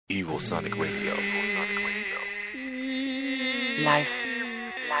Evosonic Radio. Live.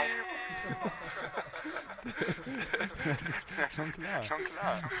 Schon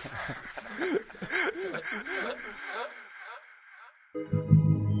klar.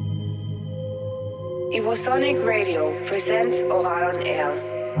 Evosonic Radio presents Ohral on Air.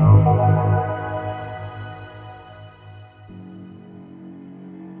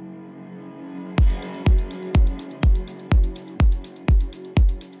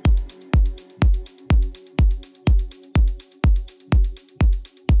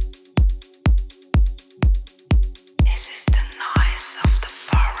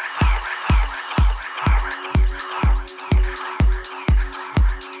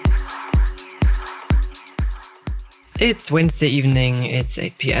 It's Wednesday evening, it's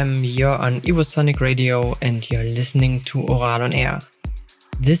 8 p.m, you're on Evosonic Radio and you're listening to Ohral on Air.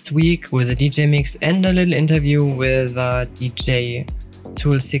 This week with a DJ mix and a little interview with DJ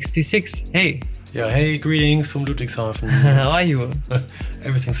To66. Hey! Yeah, hey, greetings from Ludwigshafen. How are you?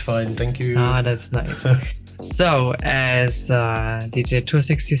 Everything's fine, thank you. Ah, that's nice. So, as DJ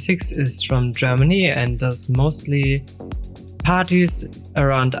To66 is from Germany and does mostly parties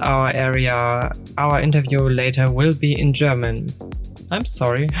around our area, our interview later will be in German. I'm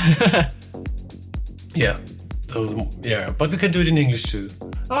sorry. Yeah, but we can do it in English too.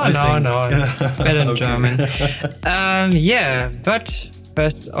 Oh, no, it's better in Okay. German. But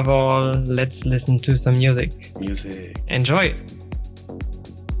first of all, let's listen to some music. Music. Enjoy!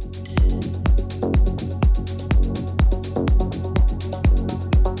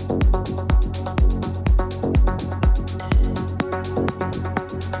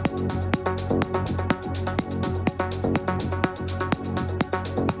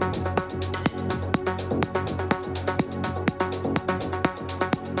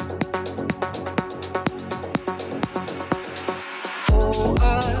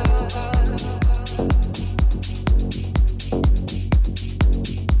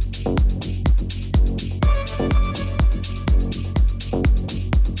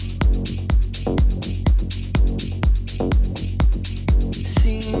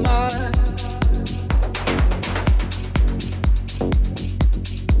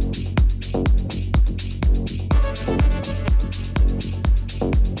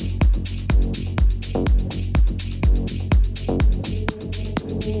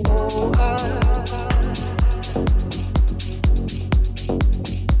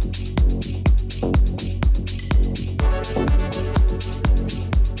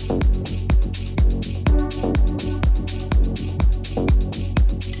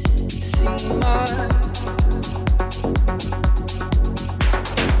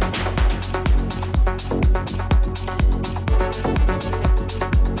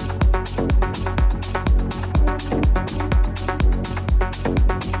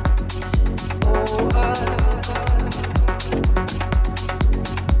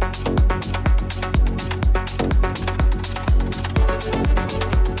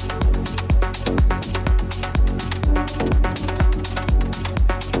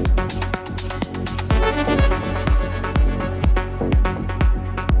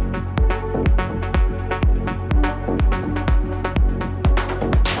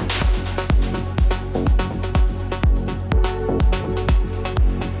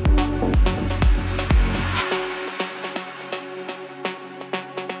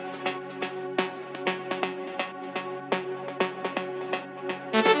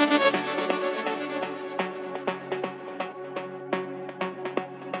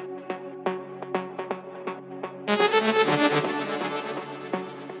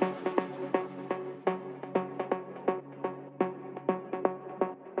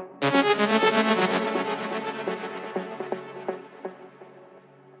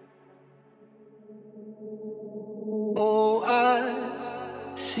 Oh,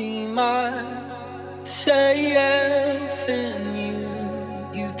 I see myself in you.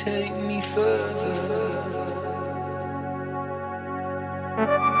 You take me further.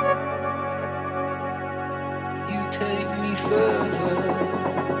 You take me further.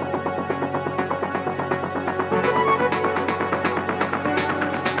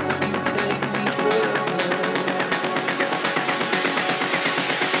 You take me further.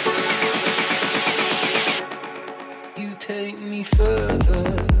 You take me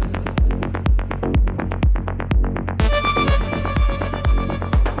further.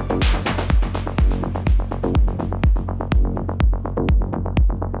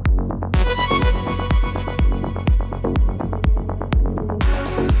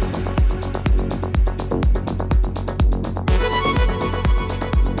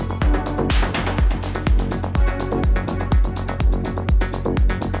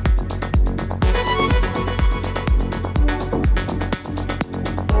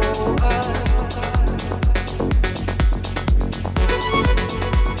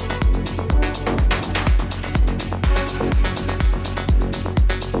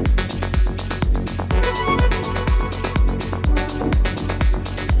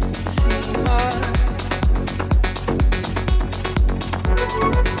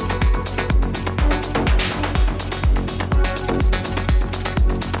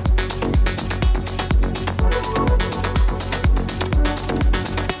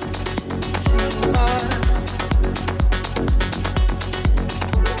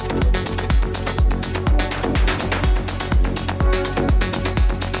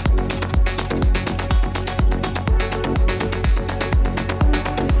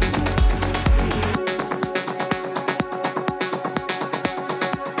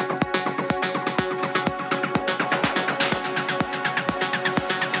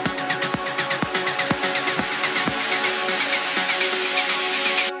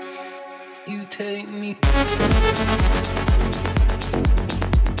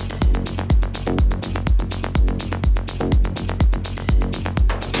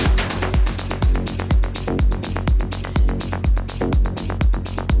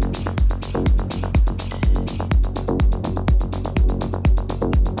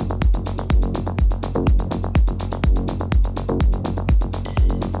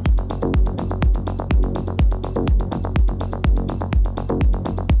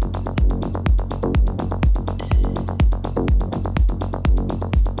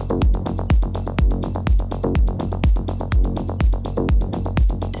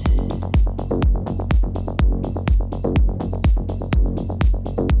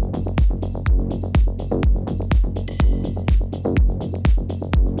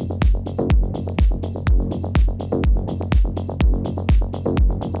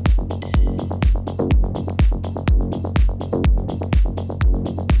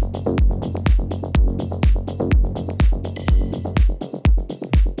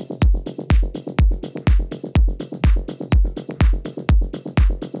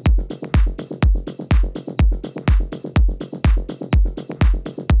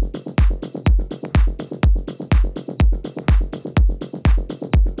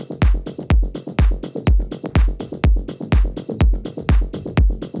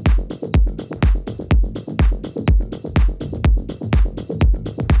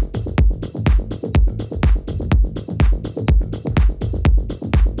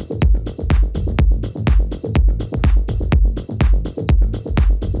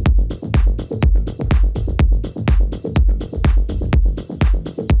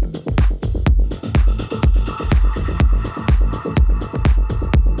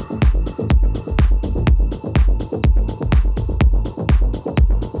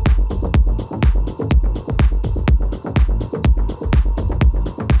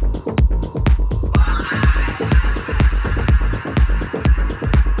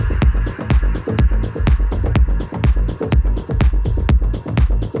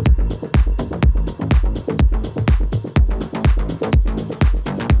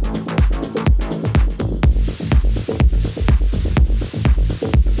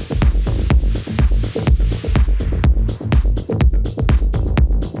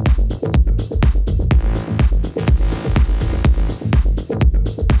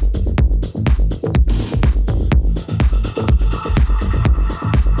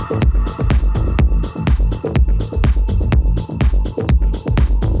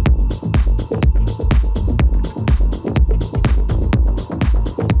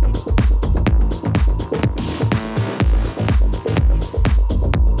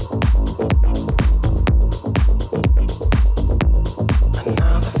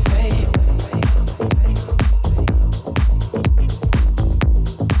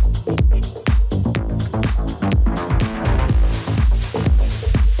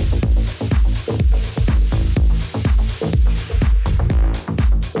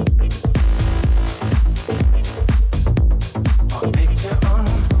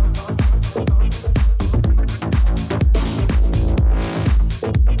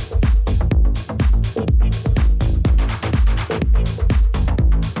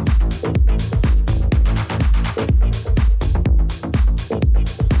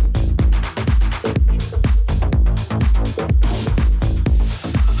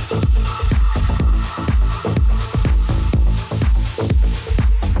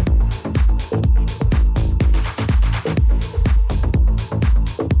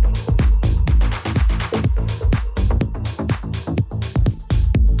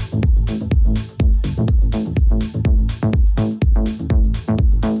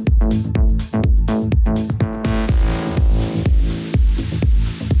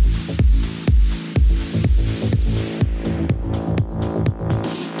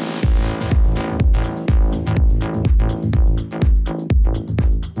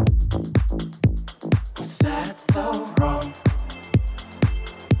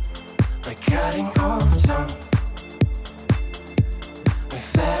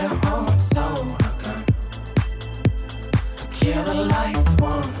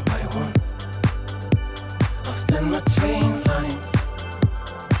 one by one, lost in between lines,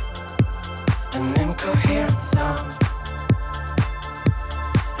 an incoherent sound.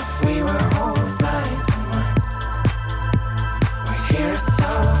 If we were all blind in mind, we'd hear it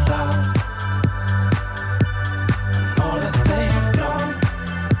so loud. All the things glowing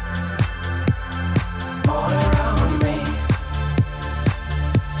all around me,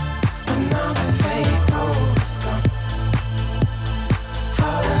 and now the fake road is gone.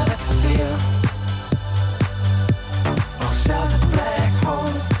 How does it feel? Oh, sheltered black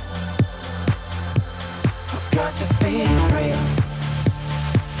hole, forgot to be real.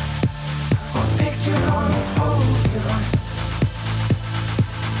 Or picture on hold you on,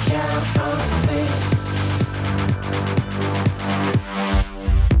 can't unsee.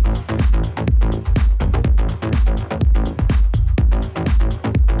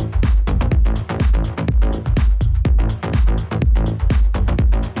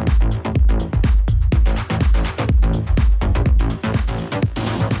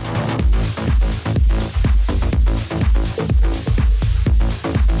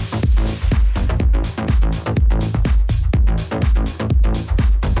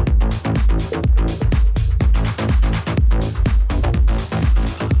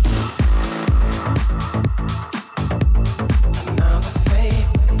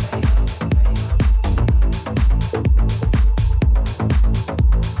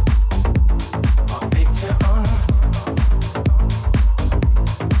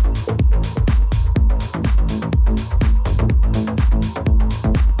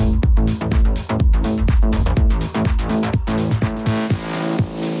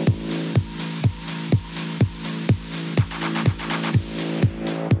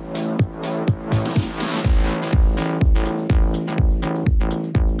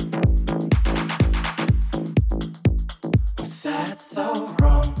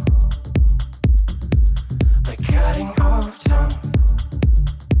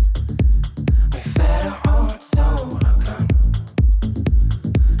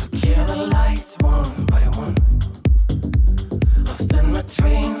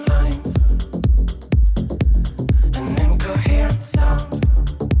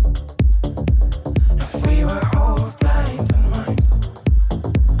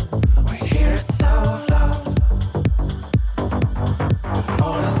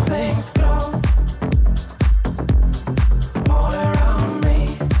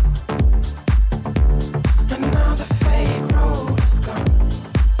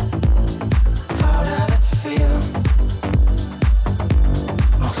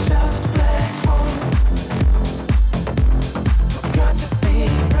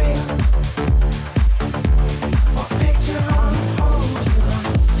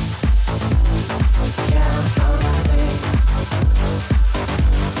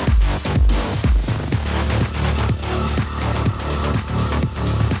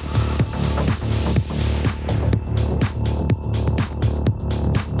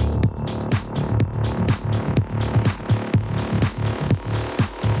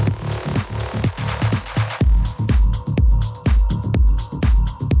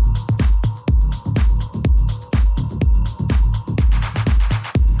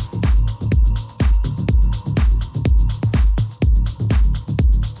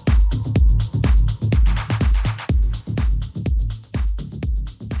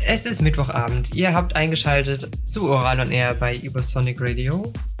 Es ist Mittwochabend. Ihr habt eingeschaltet zu Ohral on Air bei Evosonic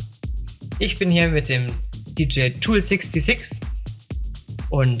Radio. Ich bin hier mit dem DJ To66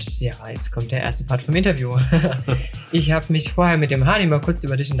 und ja, jetzt kommt der erste Part vom Interview. Ich habe mich vorher mit dem Hani mal kurz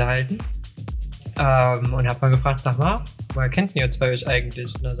über dich unterhalten und habe mal gefragt, sag mal, woher kennt ihr zwei euch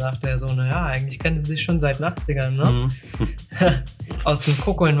eigentlich? Und da sagt er so, naja, eigentlich kennen sie sich schon seit den 80ern, ne? Aus dem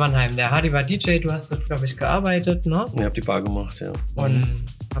Koko in Mannheim. Der Hadi war DJ, du hast dort, glaube ich, gearbeitet, ne? Ich habe die Bar gemacht, ja. Und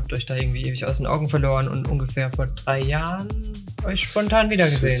habt euch da irgendwie ewig aus den Augen verloren und ungefähr vor 3 Jahren euch spontan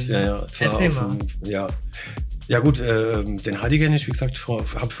wiedergesehen. Ja. Erzähl mal. Ja gut, den Hadi kenne ich, wie gesagt, habe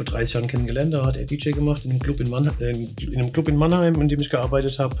ich vor 30 Jahren kennengelernt. Da hat er DJ gemacht in einem Club in Mannheim, in dem ich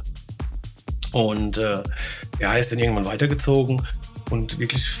gearbeitet habe. Und er ist dann irgendwann weitergezogen. Und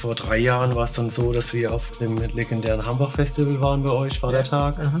wirklich vor 3 Jahren war es dann so, dass wir auf dem legendären Hambach-Festival waren bei euch, war der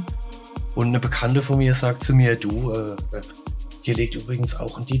Tag. Mhm. Und eine Bekannte von mir sagt zu mir, du, hier legt übrigens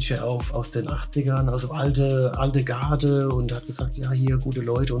auch ein DJ auf aus den 80ern, also alte Garde, und hat gesagt, ja, hier gute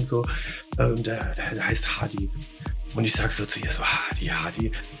Leute und so. Der heißt Hadi. Und ich sag so zu ihr, so Hadi.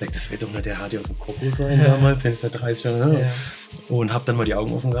 Ich sag, das wird doch nicht der Hadi aus dem Koko sein damals, den ist seit 30 Jahren. Ja. Und hab dann mal die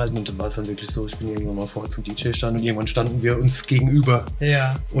Augen offen gehalten und dann war es dann wirklich so, ich bin irgendwann mal vorher zum DJ-Stand und irgendwann standen wir uns gegenüber.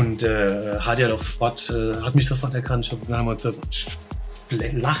 Ja. Und Hadi hat mich sofort erkannt. Ich habe damals so,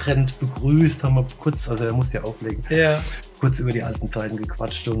 lachend begrüßt, haben wir kurz, also er musste ja auflegen, Ja. kurz über die alten Zeiten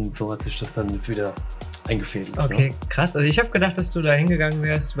gequatscht und so hat sich das dann jetzt wieder eingefädelt. Okay, Ne? krass. Also ich habe gedacht, dass du da hingegangen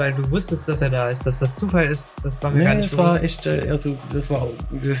wärst, weil du wusstest, dass er da ist. Dass das Zufall ist, das war mir gar Nee, nicht es war bewusst. echt,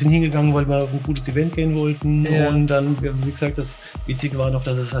 wir sind hingegangen, weil wir auf ein gutes Event gehen wollten Ja. und dann, also wie gesagt, das Witzige war noch,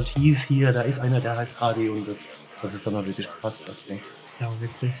 dass es halt hieß, hier, da ist einer, der heißt Hardy und das ist dann halt wirklich gepasst hat. Ne? Sau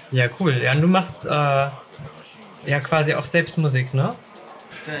witzig. Ja, cool. Ja, und du machst ja quasi auch selbst Musik, ne?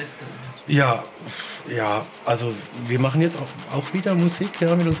 Ja, also wir machen jetzt auch wieder Musik,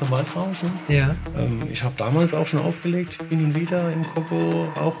 ja, mit unserem Waldrauschen. Ja. Ich habe damals auch schon aufgelegt, hin und wieder im Kobo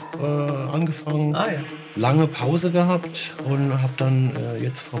auch angefangen. Ah ja. Lange Pause gehabt und habe dann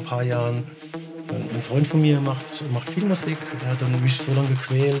jetzt vor ein paar Jahren, ein Freund von mir macht viel Musik, der hat dann mich so lange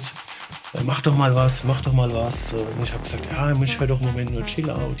gequält. Mach doch mal was. Und ich habe gesagt, ja, ich höre doch im Moment nur Chill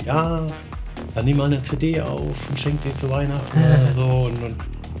Out. Ja, dann nimm mal eine CD auf und schenk dir zu Weihnachten oder so.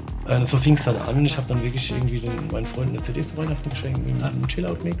 Und so fing es dann an. Ich habe dann wirklich irgendwie meinen Freunden eine CD zu Weihnachten geschenkt, einen Chill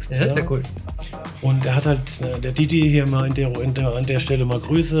Out Mix. Ja, das ist ja cool. Und er hat halt, der Didi hier mal an der Stelle mal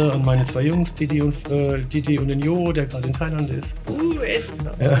Grüße an meine zwei Jungs, Didi und den Jo, der gerade in Thailand ist. Echt?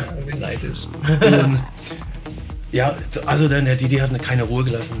 Ja. Wie neidisch. Ja, also dann der Didi hat keine Ruhe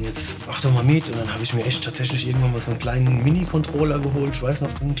gelassen. Jetzt mach doch mal mit. Und dann habe ich mir echt tatsächlich irgendwann mal so einen kleinen Mini-Controller geholt. Ich weiß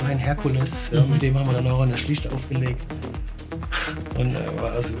noch, einen kleinen Herkules. Ja, mit dem haben wir dann auch eine Schlicht aufgelegt. Und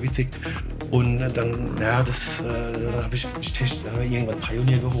war also witzig. Und dann, ja, dann habe ich irgendwann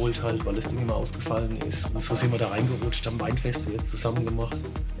Pioneer geholt halt, weil das Ding immer ausgefallen ist. Und so sind wir da reingerutscht, haben Weinfeste jetzt zusammen gemacht.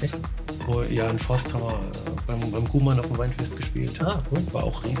 Echt? Ja, in Forst haben wir beim Gumann auf dem Weinfest gespielt. Ah, cool. War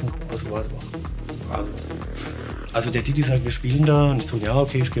auch riesengroß. Also der Didi sagt, wir spielen da. Und ich so, ja,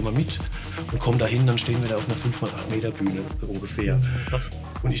 okay, ich gehe mal mit. Und komm da hin, dann stehen wir da auf einer 5x8 Meter Bühne, so ungefähr. Krass.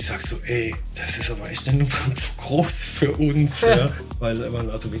 Und ich sag so, ey, das ist aber echt eine Nummer zu groß für uns. Ja. Weil man,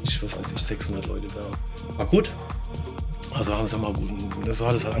 also wirklich, was weiß ich, 600 Leute da. War gut. Also haben wir mal gut. So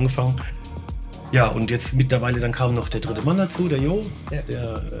hat es halt angefangen. Ja, und jetzt mittlerweile dann kam noch der dritte Mann dazu, der Jo, Ja.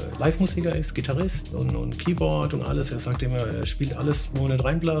 der Live-Musiker ist, Gitarrist und Keyboard und alles. Er sagt immer, er spielt alles, wo er nicht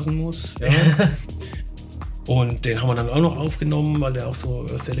reinblasen muss. Ja. Und den haben wir dann auch noch aufgenommen, weil der auch so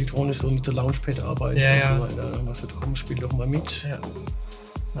elektronisch so mit so Launchpad arbeitet Ja, und ja. so weiter. Dann haben wir gesagt, komm, spiel doch mal mit. Ja. Das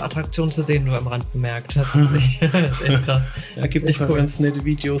ist eine Attraktion zu sehen, nur am Rand bemerkt. Das ist echt krass. Ja, gibt Echt ein paar cool. ganz nette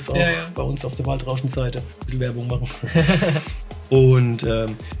Videos auch Ja, ja. bei uns auf der Waldrauschen-Seite. Ein bisschen Werbung machen. Und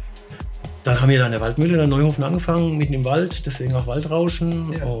dann haben wir da in der Waldmühle in Neuhofen angefangen, mitten im Wald, deswegen auch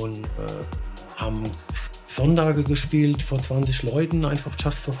Waldrauschen. Ja. Und haben Sonntage gespielt vor 20 Leuten, einfach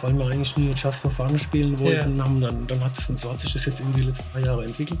just for fun, weil wir eigentlich nur just for fun spielen wollten. Ja. Dann hat sich das jetzt irgendwie die letzten 3 Jahre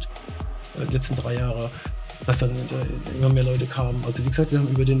entwickelt. Die letzten 3 Jahre, dass dann immer mehr Leute kamen. Also wie gesagt, wir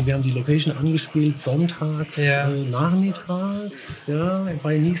haben die Location angespielt, sonntags, Ja. nachmittags, ja,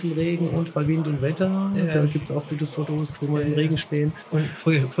 bei Nieselregen und bei Wind und Wetter. Ja. Da gibt es auch gute Fotos, wo wir im Regen stehen. Und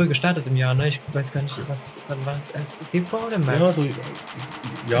früh gestartet im Jahr, ne? Ich weiß gar nicht, wann war es? Erst Februar oder März?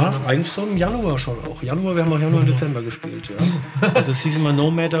 Ja, eigentlich so im Januar schon auch. Wir haben auch Januar und Dezember gespielt, ja. Also es hieß immer no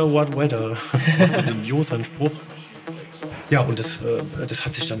matter what weather. Was so den Jos-Anspruch. Ja, und das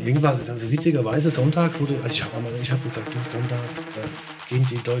hat sich dann irgendwann, also witzigerweise sonntags wurde, also ich habe gesagt, du, sonntags gehen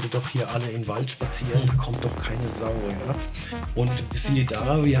die Leute doch hier alle in den Wald spazieren, da kommt doch keine Sau, ja. Und siehe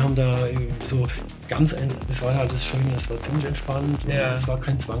da, wir haben da so das war halt das Schöne, es war ziemlich entspannt, Ja. es war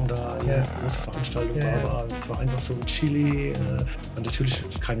kein Zwang da, Ja. große Veranstaltung Ja. aber es war einfach so chilly, und natürlich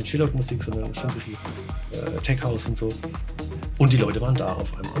keine Chill-Out-Musik, sondern schon ein bisschen Tech-House und so. Und die Leute waren da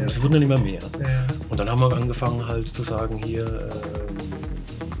auf einmal. Und es wurden dann immer mehr. Ja. Und dann haben wir angefangen halt zu sagen, hier,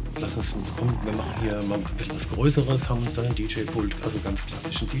 lass uns, komm, wir machen hier mal ein bisschen was Größeres, haben uns dann einen DJ-Pult, also ganz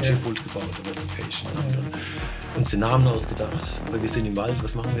klassischen DJ-Pult gebaut in der Location. Haben dann uns den Namen ausgedacht, weil wir sind im Wald,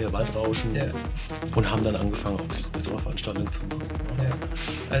 was machen wir, Waldrauschen. Ja. Und haben dann angefangen, auch ein bisschen größere Veranstaltungen zu machen.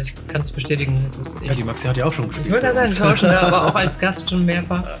 Ja. Also ich kann es bestätigen, es ist Ja, die Maxi hat ja auch schon gespielt. ich würde ja bei sagen, uns. tauschen, aber auch als Gast schon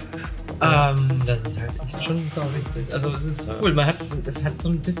mehrfach. Das ist halt echt schon sau witzig. Also es ist cool, es hat so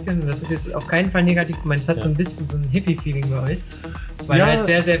ein bisschen, das ist jetzt auf keinen Fall negativ gemeint, es hat so ein bisschen so ein Hippie-Feeling bei euch. Weil Ja, halt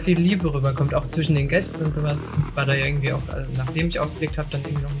sehr, sehr viel Liebe rüberkommt, auch zwischen den Gästen und sowas. War da irgendwie auch, also nachdem ich aufgelegt habe, dann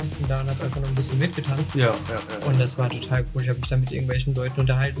irgendwie noch ein bisschen da und habe einfach noch ein bisschen mitgetanzt. Ja. Und das war total cool. Ich habe mich da mit irgendwelchen Leuten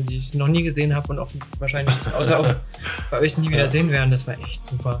unterhalten, die ich noch nie gesehen habe und auch wahrscheinlich außer auch bei euch nie wieder sehen werden. Das war echt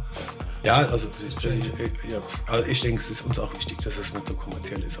super. Ja, also ich denke, es ist uns auch wichtig, dass es nicht so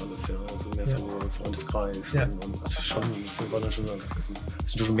kommerziell ist alles, ja. Also mehr so Freundeskreis Ja. und also schon,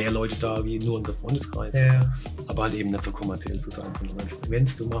 es sind schon mehr Leute da wie nur unser Freundeskreis. Ja. Aber halt eben nicht so kommerziell zu sein, sondern einfach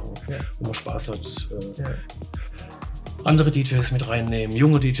Events zu machen, Ja. wo man Spaß hat. Ja. andere DJs mit reinnehmen,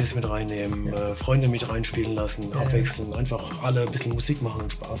 junge DJs mit reinnehmen, Freunde mit reinspielen lassen, abwechseln, einfach alle ein bisschen Musik machen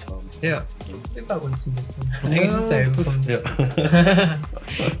und Spaß haben. Ja, wie bei uns ein bisschen. Eigentlich dasselbe.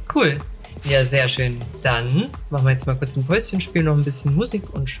 Cool. Ja, sehr schön. Dann machen wir jetzt mal kurz ein Päuschen, spielen noch ein bisschen Musik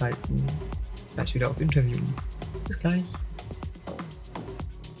und schalten gleich wieder auf Interview. Bis gleich.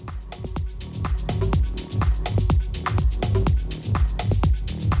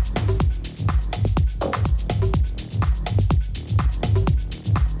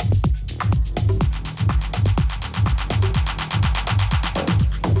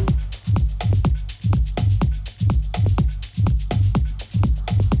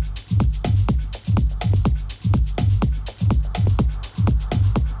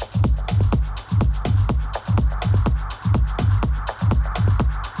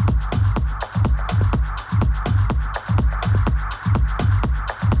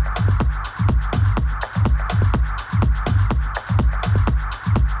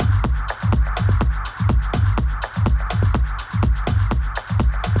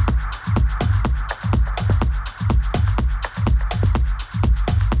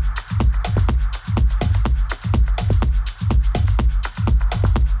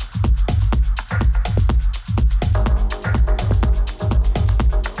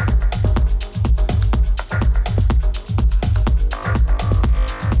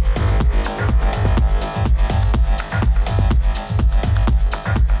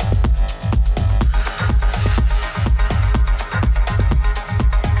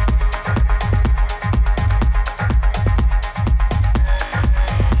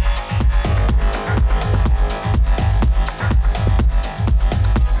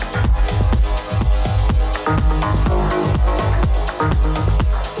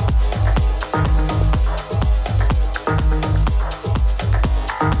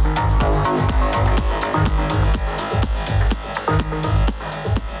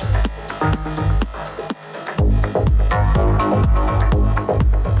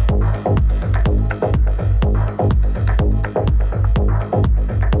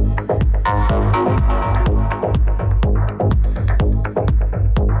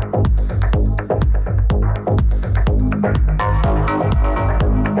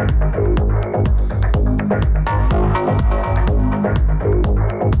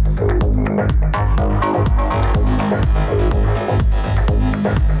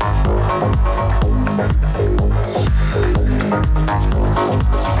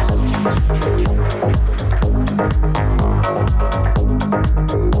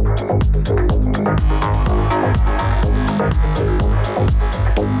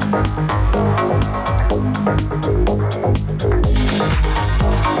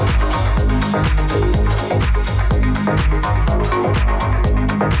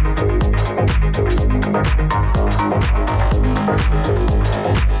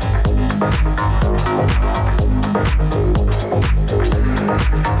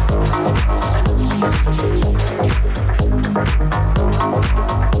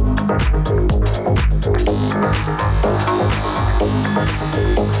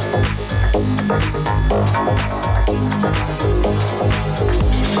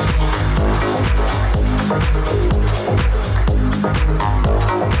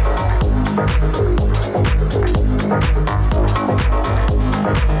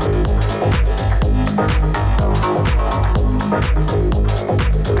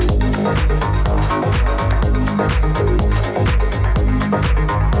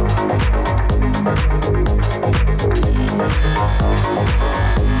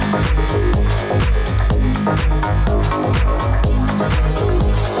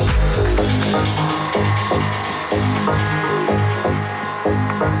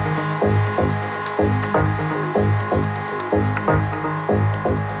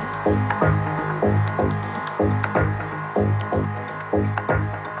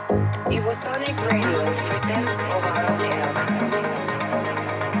 Evosonic Radio presents Ohral Air.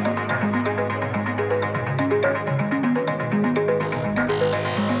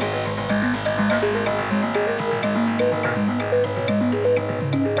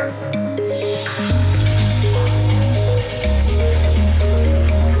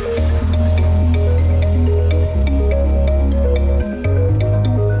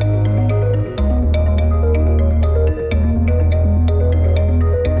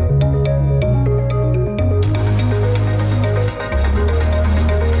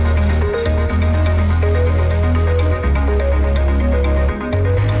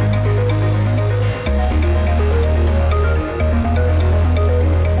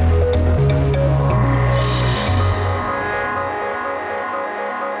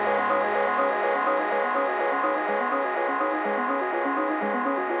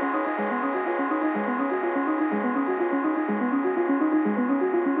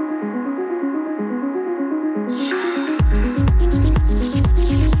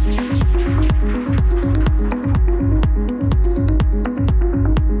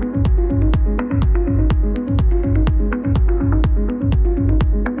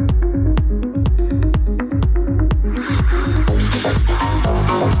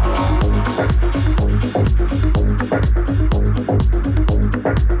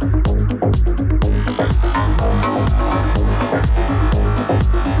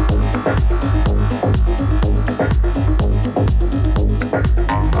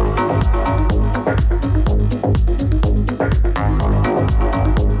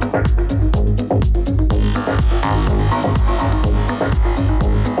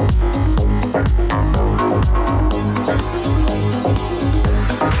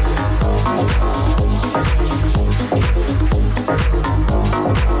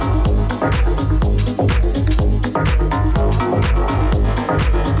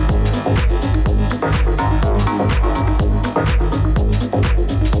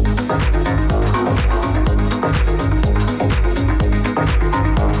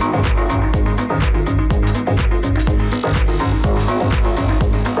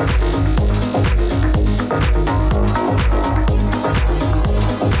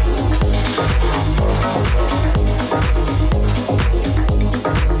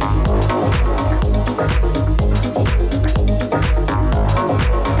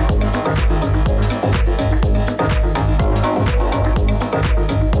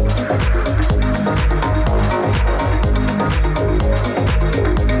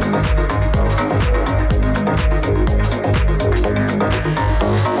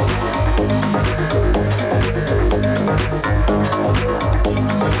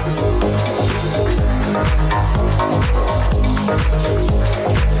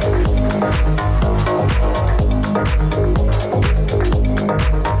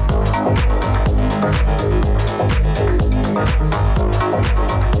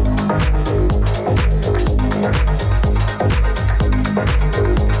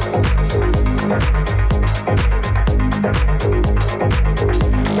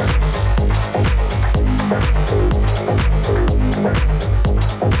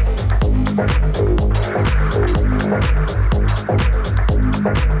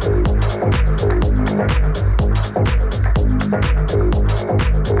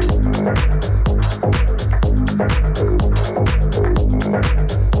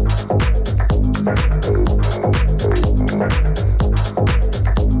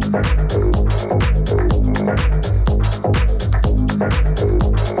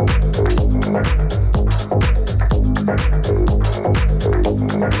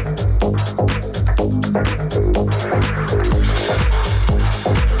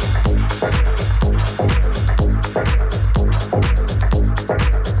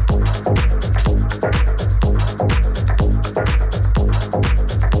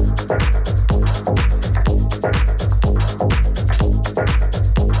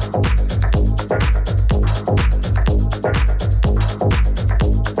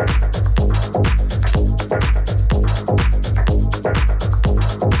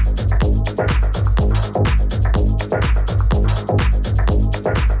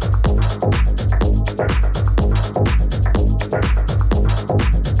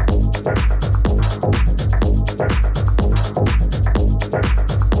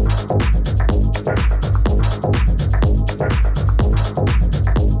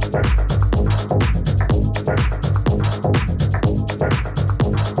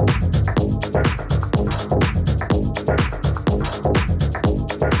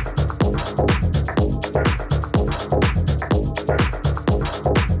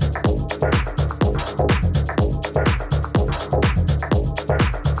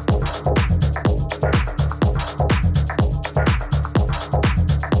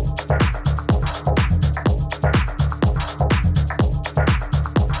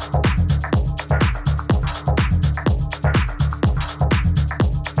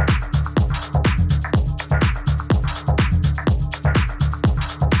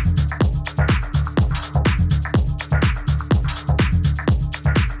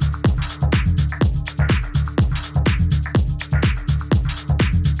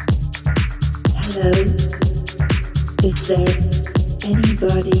 Hello? Is there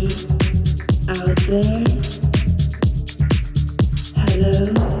anybody out there? Hello?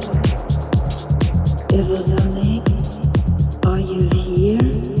 Evosonic? Are you here?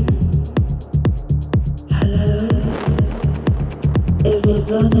 Hello?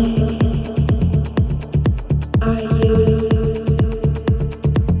 Evosonic? Are you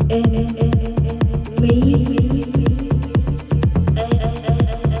in me?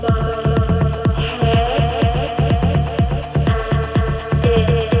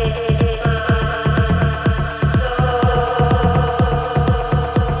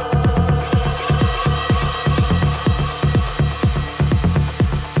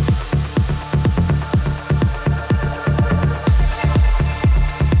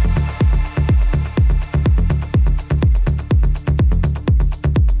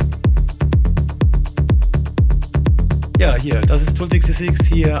 Ja, hier, das ist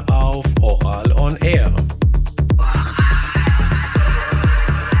To66 hier auf Ohral on Air.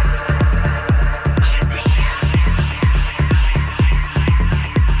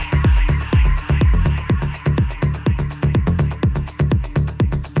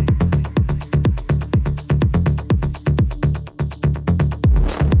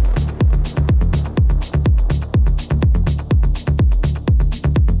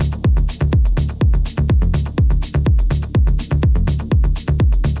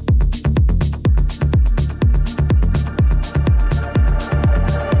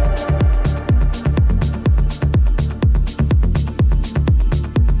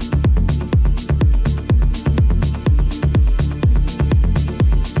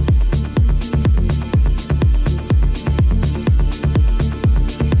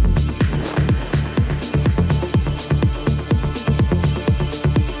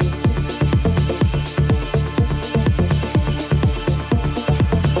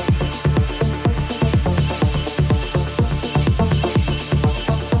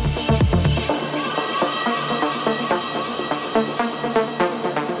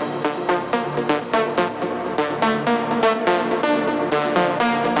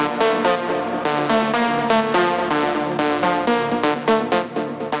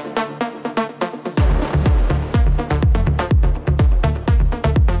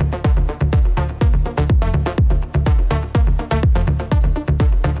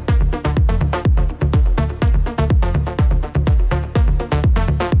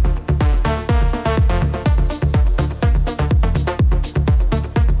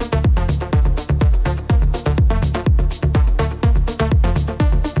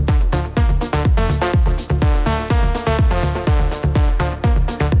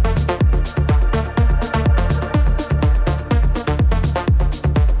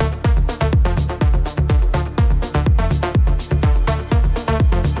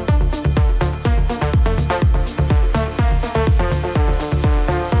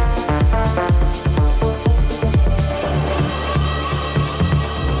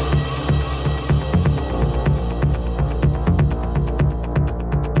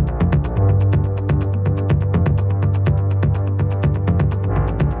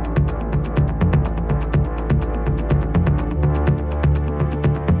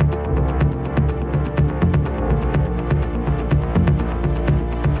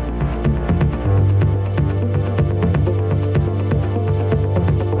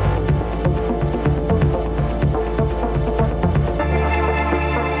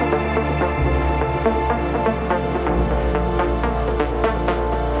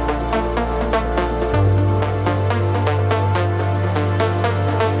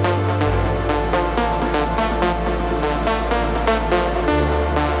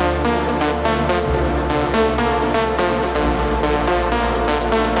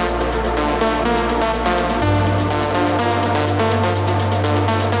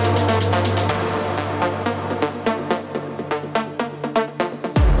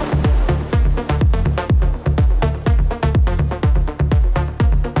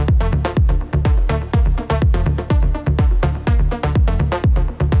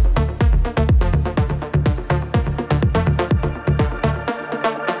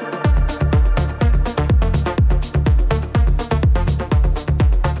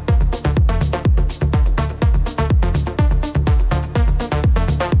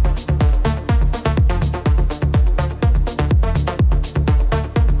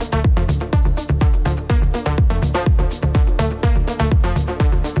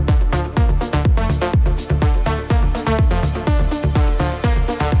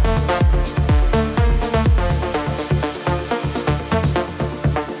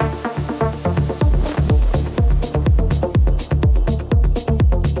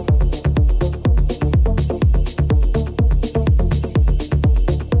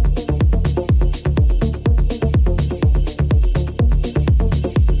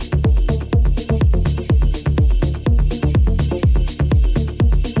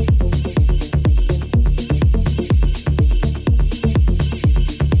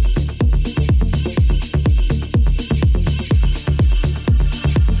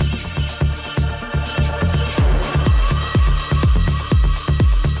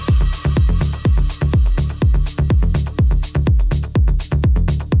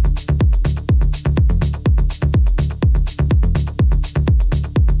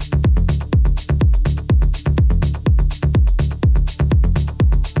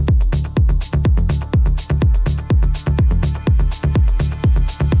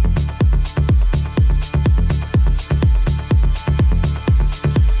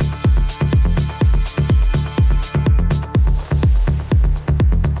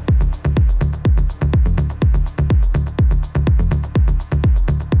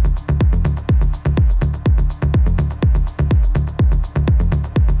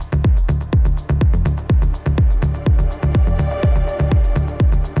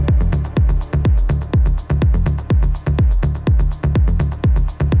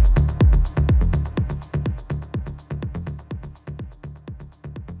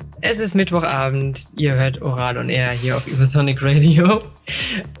 Es ist Mittwochabend, ihr hört Ohral und er hier auf Evosonic Radio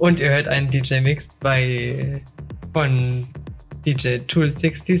und ihr hört einen DJ-Mix von DJ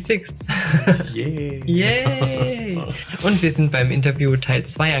To66. Yeah. Yay! Und wir sind beim Interview Teil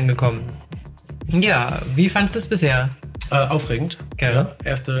 2 angekommen. Ja, wie fandest du es bisher? Aufregend. Gell? Ja,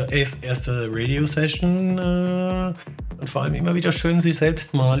 erste Radio-Session und vor allem immer wieder schön, sich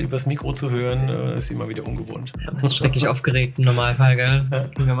selbst mal übers Mikro zu hören, ist immer wieder ungewohnt. Ja, das ist schrecklich aufgeregt im Normalfall, gell? Das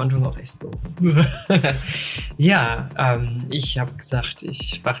ging mir am Anfang auch echt so. Ja, ich habe gesagt,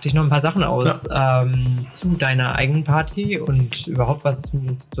 ich frage dich noch ein paar Sachen aus zu deiner eigenen Party und überhaupt, was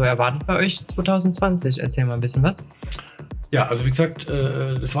so erwartet bei euch 2020. Erzähl mal ein bisschen was. Ja, also wie gesagt,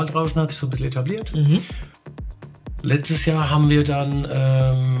 das Waldrauschen hat sich so ein bisschen etabliert. Mhm. Letztes Jahr haben wir dann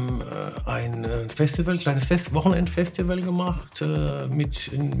ein Festival, kleines Wochenendfestival gemacht mit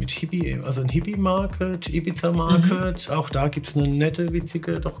Hippie, also ein Hippie-Market, Ibiza-Market. Auch da gibt es eine nette,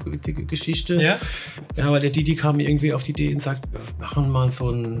 witzige Geschichte. Ja. Ja, weil der Didi kam irgendwie auf die Idee und sagt, wir machen mal so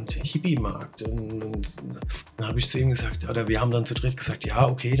einen Hippie-Markt. Und dann habe ich zu ihm gesagt, oder wir haben dann zu dritt gesagt, ja,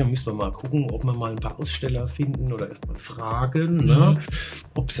 okay, dann müssen wir mal gucken, ob wir mal ein paar Aussteller finden oder erstmal fragen. Ne?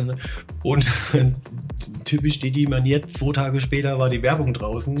 Und typisch Didi maniert, 2 Tage später war die Werbung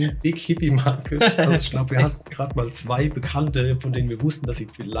draußen, Big Hippie Market. Also ich glaube, wir hatten gerade mal 2 Bekannte, von denen wir wussten, dass sie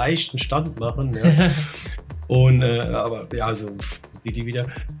vielleicht einen Stand machen. Ja. Und aber ja, also Didi wieder.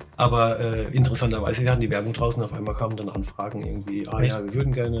 Aber interessanterweise, wir hatten die Werbung draußen, auf einmal kamen dann Anfragen irgendwie, ja, wir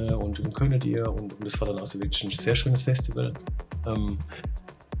würden gerne und könntet ihr und das war dann also wirklich ein sehr schönes Festival.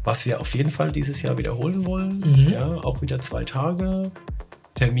 Was wir auf jeden Fall dieses Jahr wiederholen wollen, ja, auch wieder 2 Tage.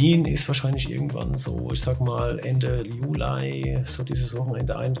 Termin ist wahrscheinlich irgendwann so, ich sag mal Ende Juli, so dieses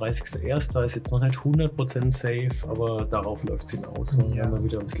Wochenende, 31.01. Ist jetzt noch nicht 100% safe, aber darauf läuft es hinaus. Und Ja. wenn wir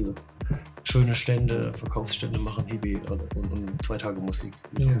wieder ein bisschen schöne Stände, Verkaufsstände machen, Hibi und 2 Tage Musik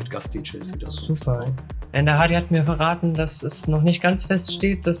mit Gast-DJs wieder. Super. In der Hardy hat mir verraten, dass es noch nicht ganz fest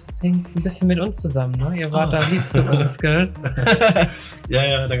steht. Das hängt ein bisschen mit uns zusammen, ne? Ihr wart da lieb zu uns, gell?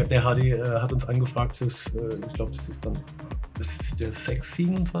 Ja, der Hardy hat uns angefragt, ich glaube, das ist der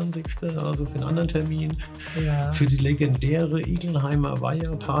 27. Also für einen anderen Termin. Ja. Für die legendäre Igelheimer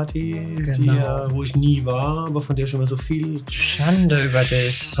Weiher-Party, Genau. wo ich nie war, aber von der ich schon mal so viel Schande über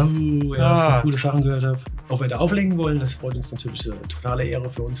dich. so Ah. gute Sachen gehört habe. Auch wir da auflegen wollen, das freut uns natürlich, eine totale Ehre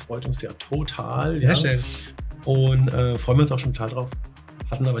für uns, freut uns ja total. Sehr ja. schön. Und freuen wir uns auch schon total drauf.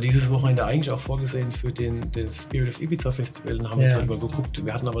 Hatten aber dieses Wochenende eigentlich auch vorgesehen für das Spirit of Ibiza Festival und haben jetzt halt mal geguckt.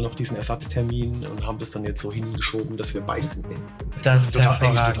 Wir hatten aber noch diesen Ersatztermin und haben das dann jetzt so hingeschoben, dass wir beides mitnehmen. Das ist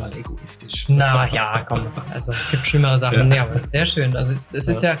hervorragend. total egoistisch. Na ja, komm. Also es gibt schlimmere Sachen. Ja, aber sehr schön. Also es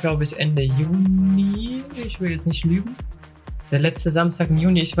ist ja, glaube ich, Ende Juni. Ich will jetzt nicht lügen. Der letzte Samstag im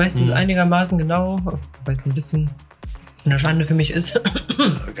Juni. Ich weiß es einigermaßen genau, weil es ein bisschen eine Schande für mich ist.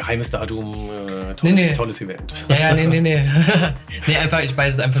 Geheimes Datum, tolles Event. Ja, nee. Nee, einfach, ich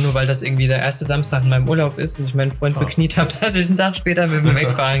weiß es einfach nur, weil das irgendwie der erste Samstag in meinem Urlaub ist und ich meinen Freund bekniet habe, dass ich einen Tag später mit dem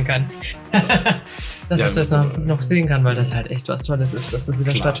wegfahren kann. Dass ich das noch sehen kann, weil das halt echt was Tolles ist, dass das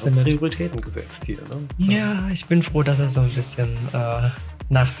wieder stattfindet. Prioritäten gesetzt hier, ne? Ja, ich bin froh, dass er so ein bisschen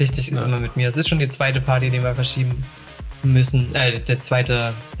nachsichtig ist immer mit mir. Es ist schon die zweite Party, die wir verschieben müssen. Der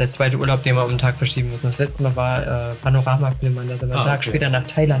zweite Urlaub, den wir um den Tag verschieben müssen. Das letzte Mal war Panoramafilm, da sind wir einen Tag später nach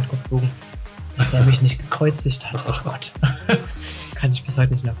Thailand geflogen. Dass der mich nicht gekreuzigt hat. Ach Gott. Kann ich bis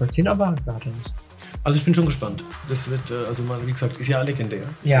heute nicht nachvollziehen, aber hat er nicht. Also ich bin schon gespannt. Das wird, wie gesagt, ist ja legendär.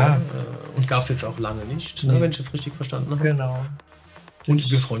 Ja. Und gab es jetzt auch lange nicht, Nee. wenn ich das richtig verstanden habe. Genau.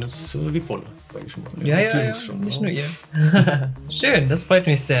 Und wir freuen uns wie Bolle, sag ich schon mal. Ja, Auch die Jungs schon, nicht ne? nur ihr. Schön, das freut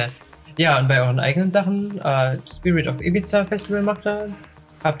mich sehr. Ja, und bei euren eigenen Sachen, Spirit of Ibiza Festival macht er.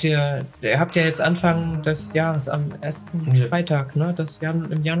 Ihr habt ja jetzt Anfang des Jahres am 1. Freitag, ne?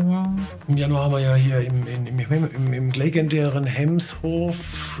 Im Januar. Im Januar haben wir ja hier im legendären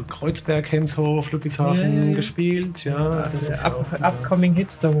Hemshof, Kreuzberg-Hemshof, Ludwigshafen gespielt. Ja, das ist auch Upcoming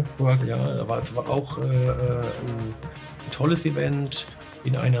Hipster Hochburg. Ja, da war es auch ein tolles Event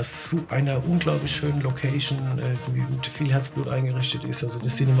in einer unglaublich schönen Location, die mit viel Herzblut eingerichtet ist. Also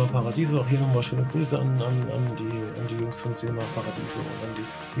das Cinema Paradiso, auch hier nochmal schöne Grüße an die Jungs von Cinema Paradiso und an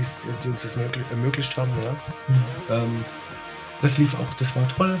die uns das ermöglicht haben. Ja. Das lief auch, das war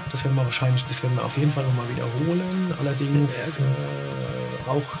toll, das werden wir auf jeden Fall nochmal wiederholen, allerdings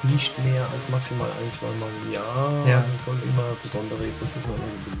auch nicht mehr als maximal 1-2 Mal im Jahr. Ja. Es soll immer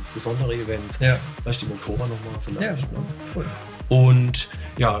besondere Events, vielleicht im Oktober nochmal vielleicht. Ja. Ne? Cool. Und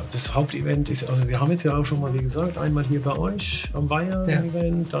ja, das Hauptevent ist, also wir haben jetzt ja auch schon mal, wie gesagt, einmal hier bei euch am Weiher Ja.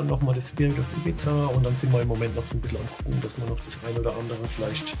 Event, dann nochmal das Spirit of Ibiza und dann sind wir im Moment noch so ein bisschen am gucken, dass wir noch das ein oder andere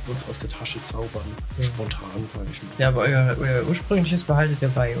vielleicht uns aus der Tasche zaubern, Ja. spontan, sage ich mal. Ja, aber euer ursprüngliches behaltet ihr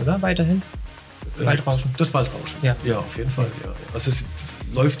bei, oder? Weiterhin? Waldrauschen. Das Waldrauschen. Ja. Ja, auf jeden Fall, ja. Also es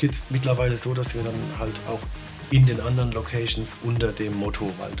läuft jetzt mittlerweile so, dass wir dann halt auch in den anderen Locations unter dem Motto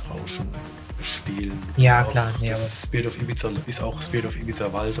Waldrauschen spielen. Ja, Auch klar. Nee, aber das Spirit of Ibiza ist auch Spirit of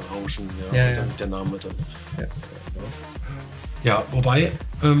Ibiza Waldrauschen, ja, Ja, und ja. dann der Name dann. Ja. Ja, wobei,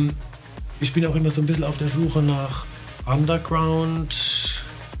 ich bin auch immer so ein bisschen auf der Suche nach Underground,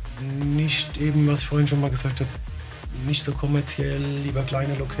 nicht eben, was ich vorhin schon mal gesagt habe, nicht so kommerziell, lieber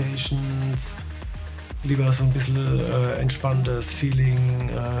kleine Locations, lieber so ein bisschen entspanntes Feeling,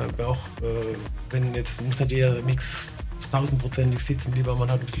 auch wenn jetzt muss nicht jeder Mix 1000%ig sitzen, lieber man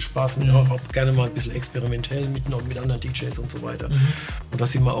hat ein bisschen Spaß und auch gerne mal ein bisschen experimentell mit anderen DJs und so weiter. Und da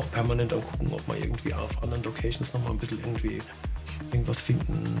sind wir auch permanent am gucken, ob wir irgendwie auf anderen Locations nochmal ein bisschen irgendwie irgendwas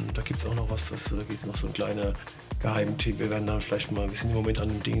finden. Da gibt es auch noch was, da ist noch so ein kleiner Geheimtipp. Wir werden dann vielleicht mal, wir sind im Moment an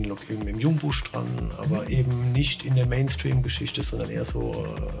dem Ding im Jungbusch dran, aber eben nicht in der Mainstream-Geschichte, sondern eher so,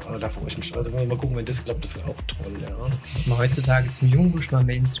 da freue ich mich. Also wenn wir mal gucken, wenn das klappt, das wäre auch toll. Ja. dass man heutzutage zum Jungbusch mal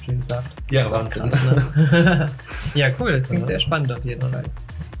Mainstream sagt. Ja, Das ist auch Wahnsinn. krass, ne? Ja, cool, das klingt Ja. sehr spannend auf jeden Fall.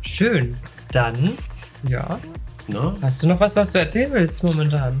 Schön. Dann, ja, Na? hast du noch was du erzählen willst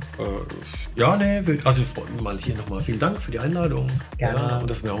momentan? Ja, nee, also mal hier nochmal vielen Dank für die Einladung. Gerne. Ja,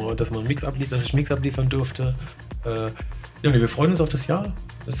 und dass ich einen Mix abliefern durfte. Ja, nee, wir freuen uns auf das Jahr.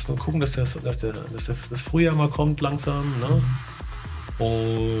 Dass wir gucken, dass das Frühjahr mal kommt langsam. Ne?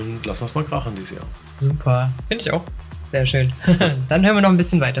 Und lassen wir es mal krachen dieses Jahr. Super, finde ich auch. Sehr schön. Dann hören wir noch ein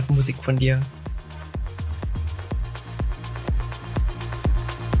bisschen weiter Musik von dir.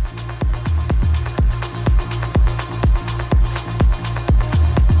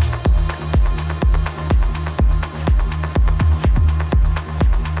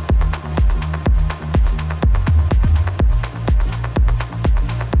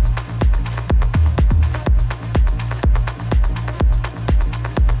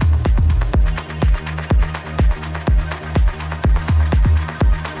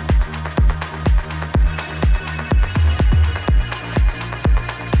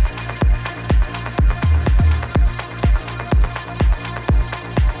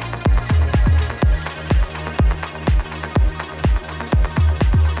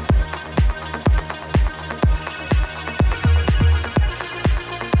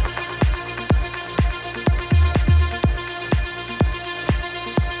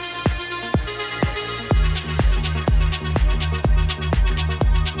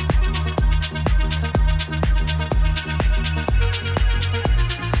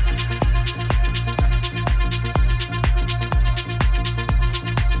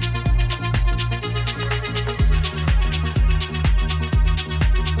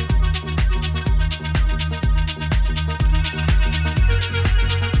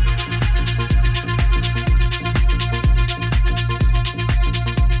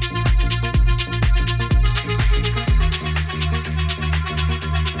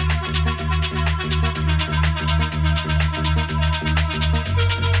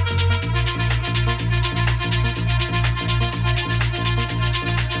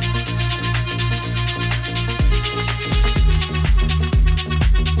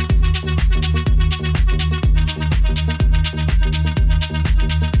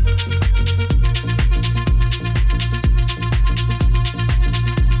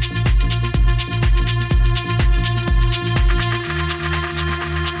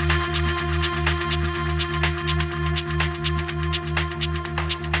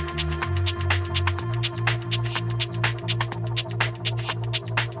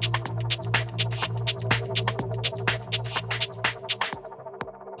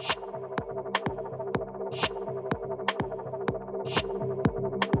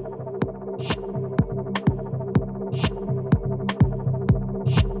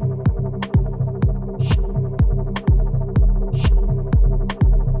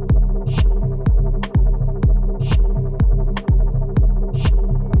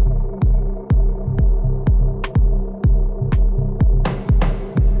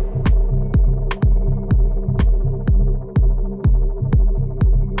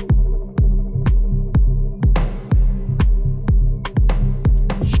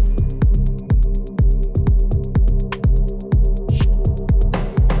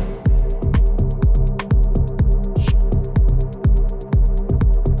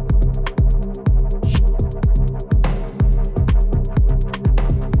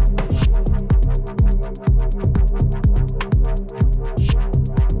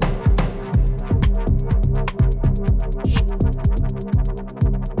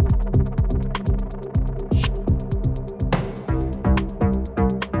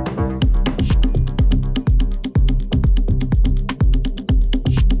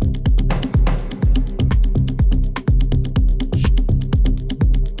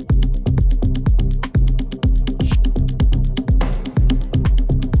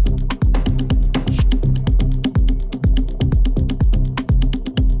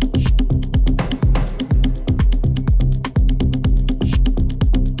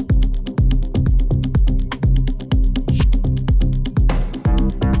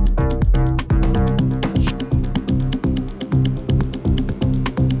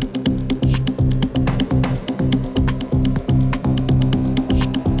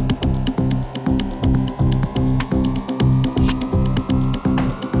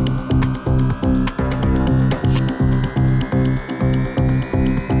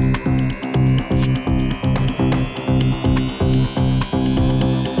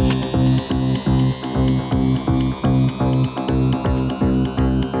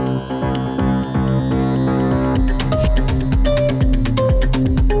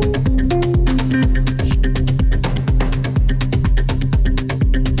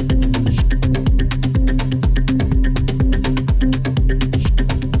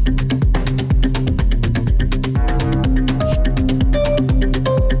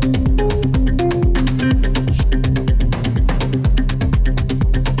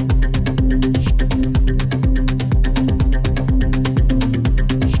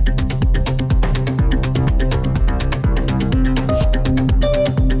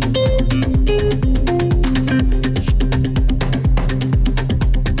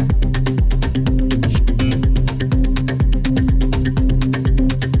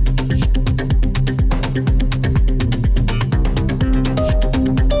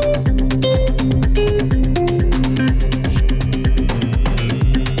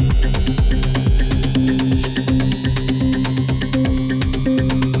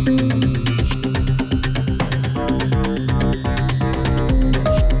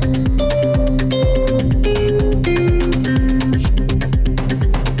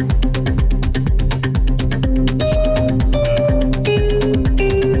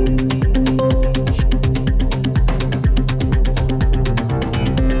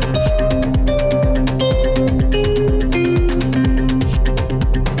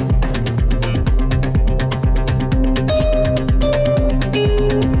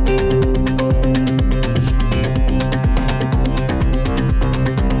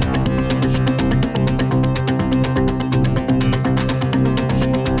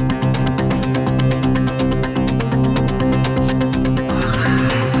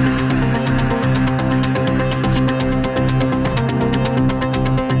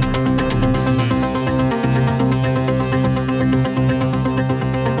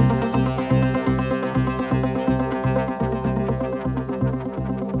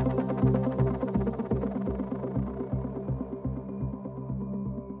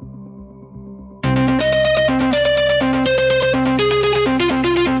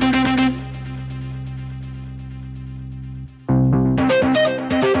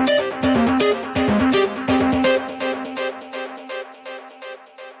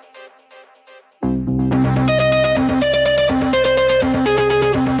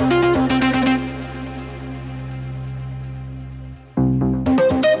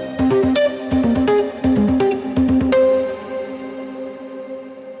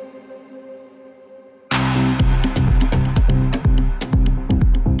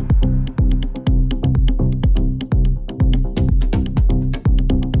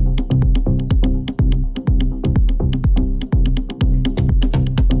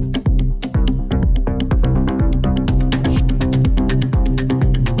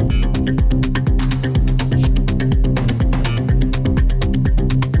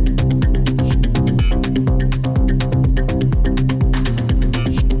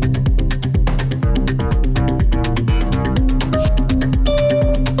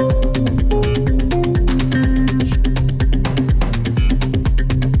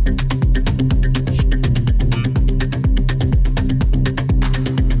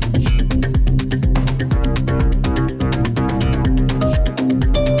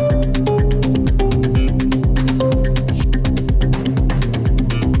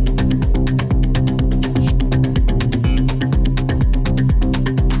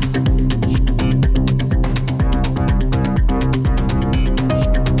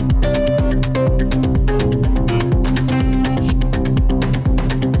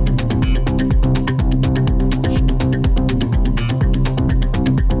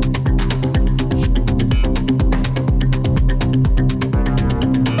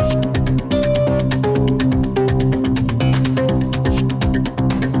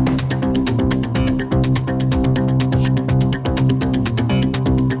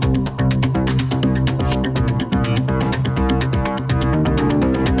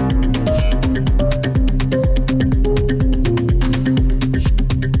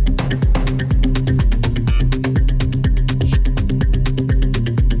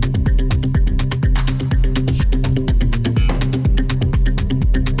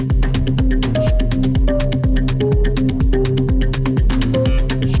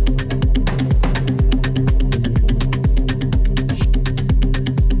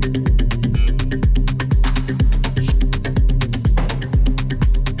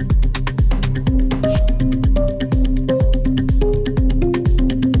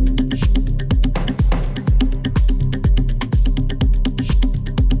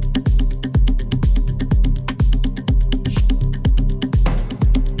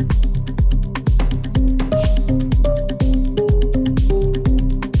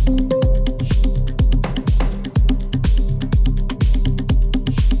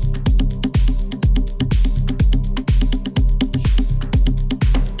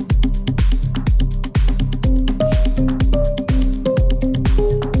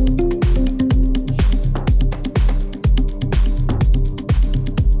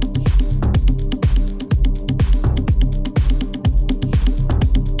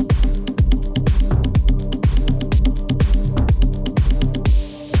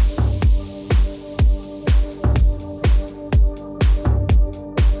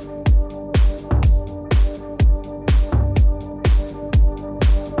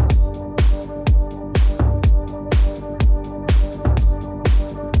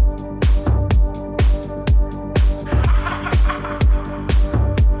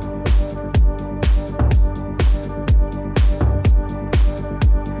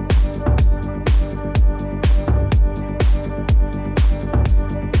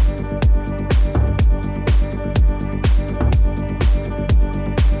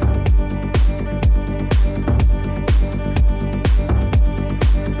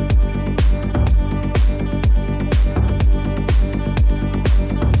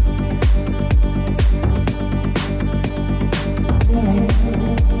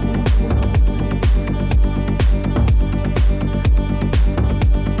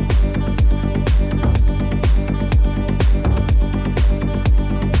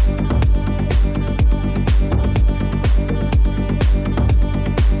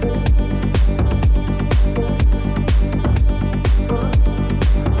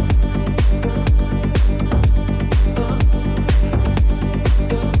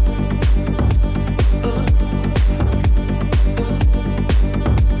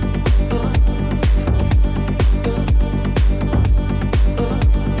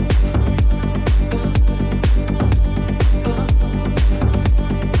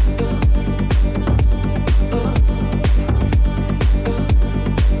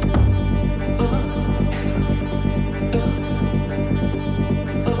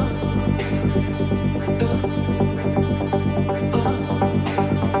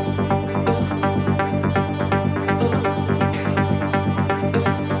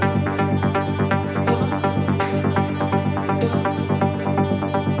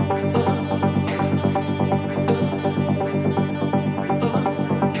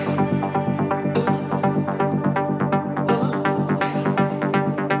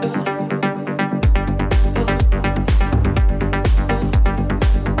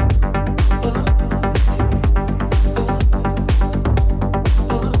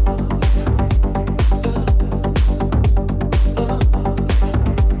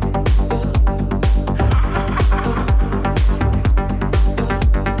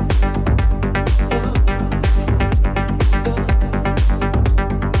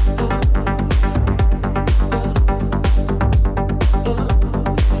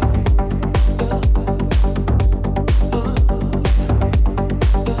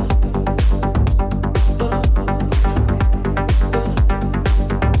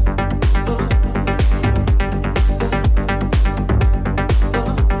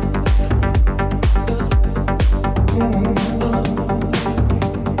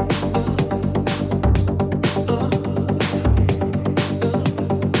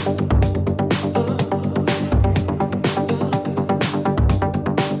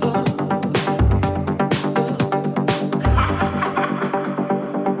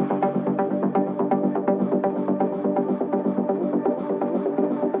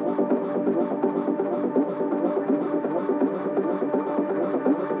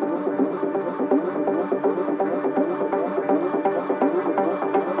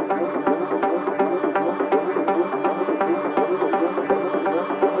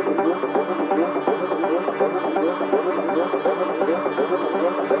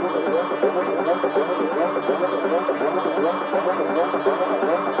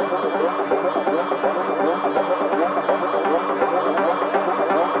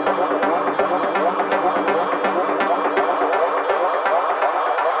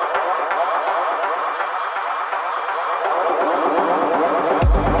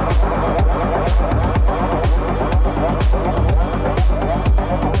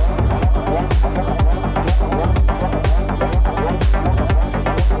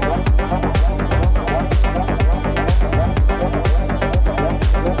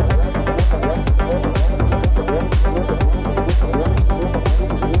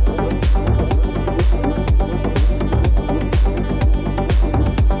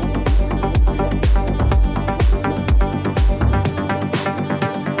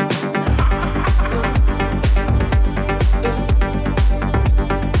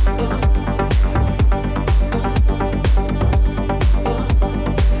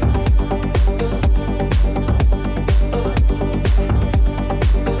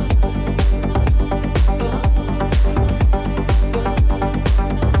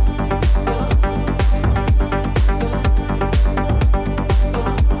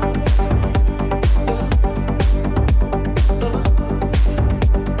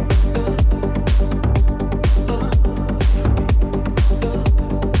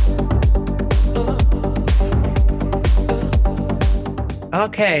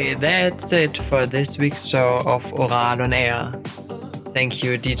 Okay, that's it for this week's show of Ohral on Air. Thank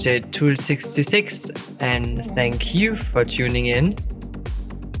you, DJ To66, and thank you for tuning in.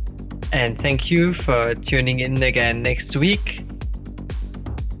 And thank you for tuning in again next week,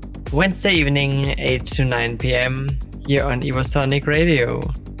 Wednesday evening, 8 to 9 p.m. here on Evosonic Radio.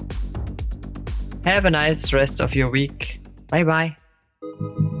 Have a nice rest of your week. Bye bye.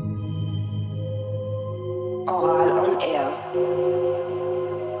 Ohral on Air.